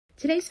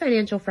Today's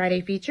Financial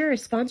Friday feature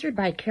is sponsored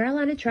by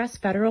Carolina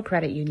Trust Federal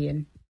Credit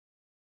Union.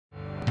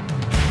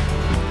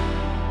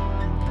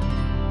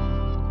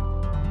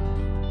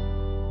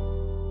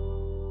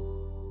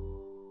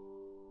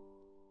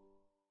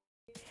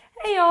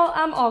 Hey y'all,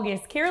 I'm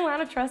August,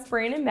 Carolina Trust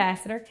Brand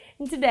Ambassador,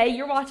 and today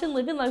you're watching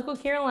Living Local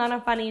Carolina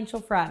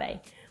Financial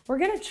Friday. We're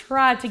going to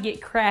try to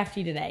get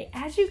crafty today.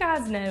 As you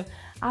guys know,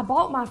 I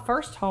bought my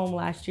first home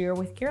last year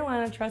with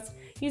Carolina Trust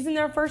using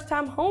their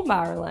first-time home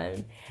buyer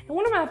loan. And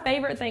one of my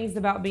favorite things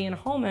about being a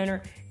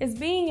homeowner is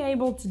being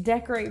able to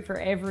decorate for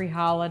every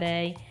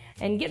holiday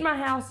and get my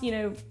house,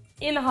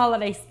 in the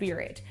holiday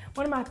spirit.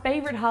 One of my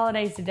favorite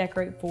holidays to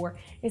decorate for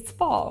is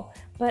fall,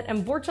 but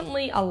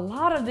unfortunately a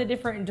lot of the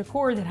different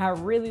decor that I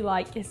really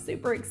like is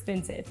super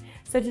expensive.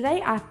 So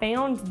today I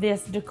found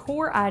this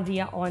decor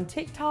idea on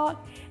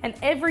TikTok, and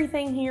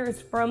everything here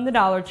is from the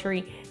Dollar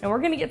Tree, and we're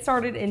gonna get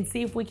started and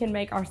see if we can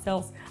make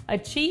ourselves a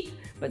cheap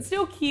but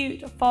still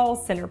cute fall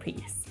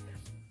centerpiece.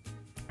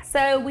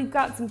 So we've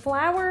got some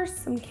flowers,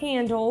 some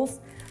candles,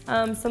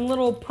 some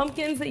little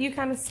pumpkins that you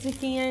kind of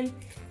stick in,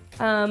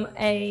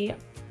 a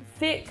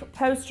thick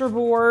poster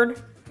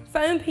board,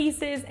 foam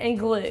pieces, and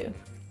glue.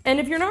 And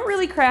if you're not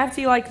really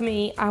crafty like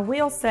me, I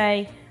will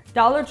say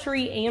Dollar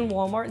Tree and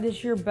Walmart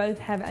this year both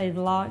have a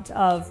lot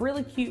of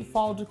really cute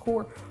fall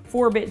decor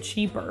for a bit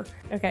cheaper.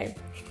 Okay,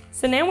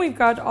 so now we've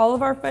got all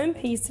of our foam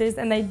pieces,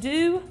 and they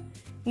do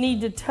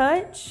need to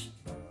touch,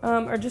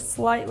 or just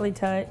slightly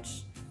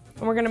touch.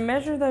 And we're gonna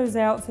measure those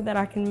out so that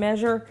I can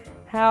measure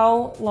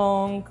how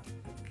long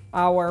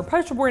our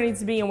poster board needs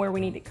to be and where we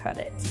need to cut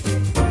it.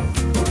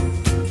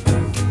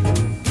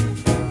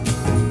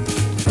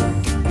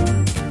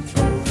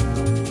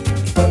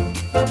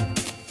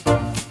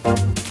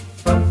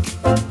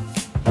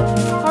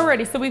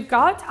 So we've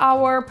got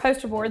our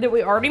poster board that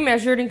we already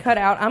measured and cut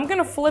out. I'm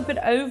gonna flip it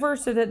over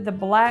so that the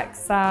black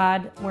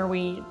side where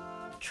we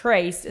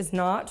traced is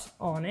not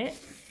on it.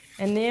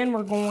 And then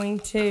we're going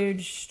to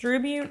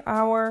distribute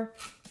our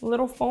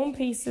little foam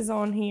pieces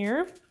on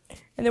here.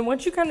 And then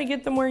once you kind of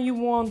get them where you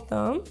want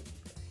them,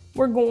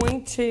 we're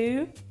going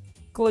to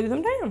glue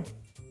them down.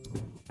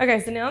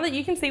 Okay, so now that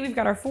you can see, we've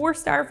got our 4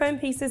 styrofoam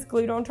pieces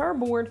glued onto our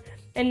board.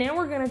 And now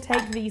we're gonna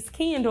take these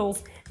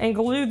candles and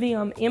glue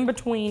them in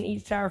between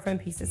each styrofoam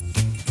pieces.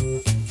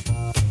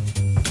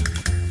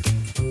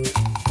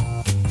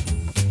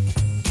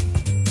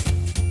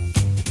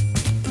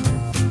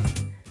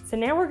 So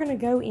now we're gonna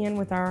go in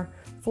with our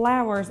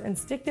flowers and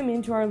stick them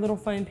into our little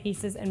foam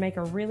pieces and make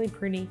a really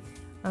pretty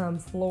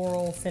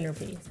floral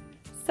centerpiece.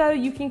 So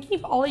you can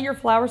keep all of your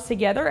flowers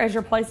together as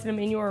you're placing them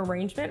in your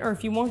arrangement, or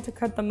if you want to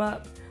cut them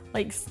up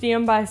like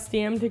stem by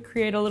stem to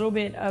create a little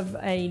bit of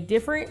a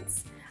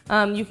difference,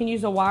 you can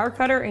use a wire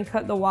cutter and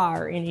cut the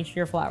wire in each of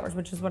your flowers,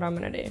 which is what I'm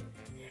gonna do.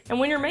 And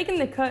when you're making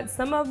the cut,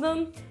 some of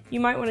them you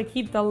might wanna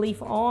keep the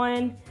leaf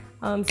on,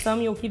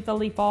 some you'll keep the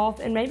leaf off,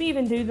 and maybe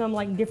even do them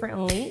like different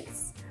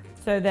lengths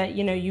so that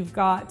you've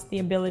got the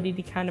ability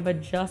to kind of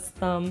adjust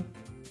them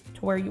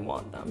to where you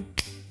want them.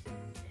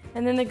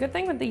 And then the good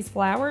thing with these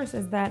flowers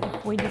is that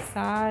if we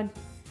decide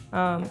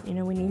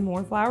we need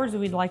more flowers or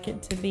we'd like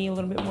it to be a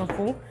little bit more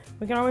full,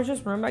 we can always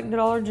just run back to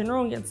Dollar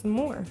General and get some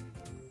more.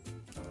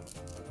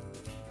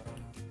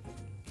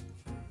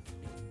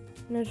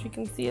 And as you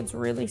can see, it's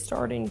really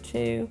starting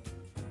to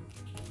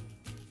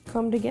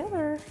come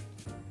together.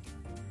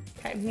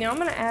 Okay, now I'm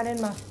gonna add in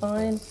my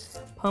fun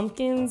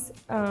pumpkins,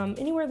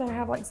 anywhere that I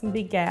have like some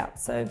big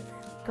gaps. So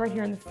right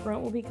here in the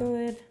front will be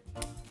good.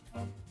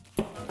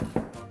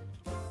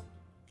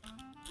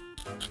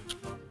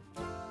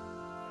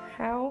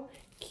 How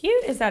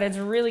cute is that? It's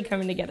really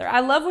coming together.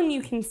 I love when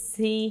you can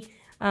see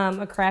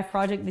a craft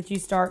project that you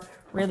start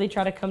really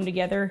try to come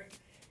together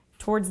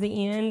towards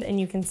the end, and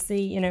you can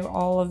see,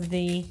 all of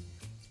the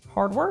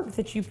hard work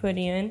that you put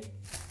in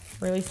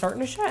really starting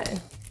to show.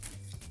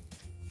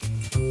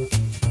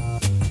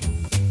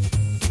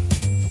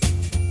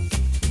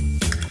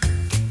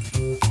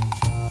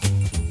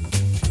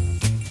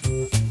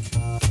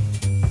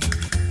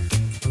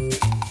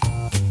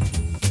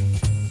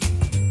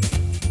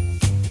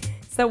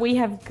 So we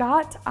have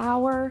got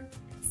our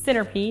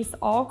centerpiece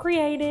all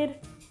created,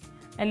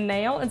 and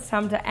now it's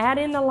time to add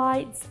in the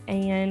lights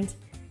and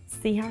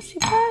see how she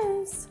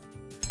goes.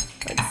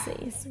 Let's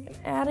see, so we're gonna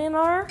add in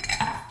our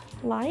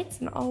lights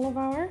and all of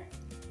our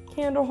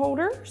candle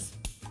holders.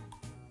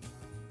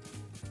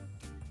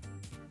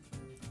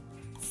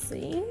 Let's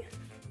see.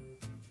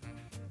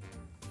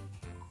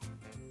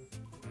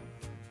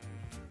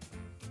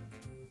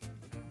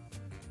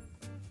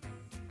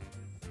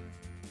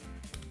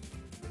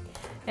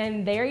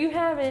 And there you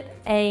have it,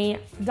 a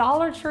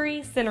Dollar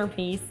Tree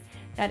centerpiece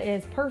that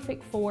is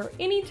perfect for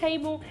any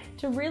table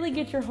to really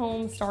get your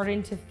home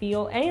starting to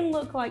feel and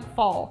look like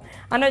fall.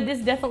 I know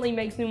this definitely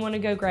makes me want to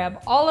go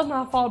grab all of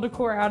my fall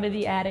decor out of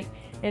the attic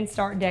and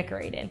start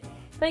decorating.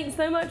 Thanks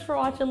so much for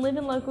watching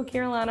Living Local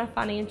Carolina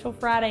Financial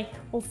Friday.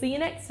 We'll see you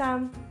next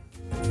time.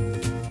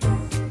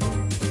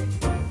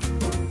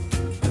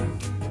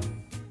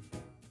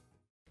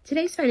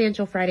 Today's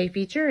Financial Friday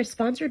feature is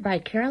sponsored by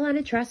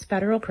Carolina Trust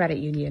Federal Credit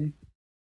Union.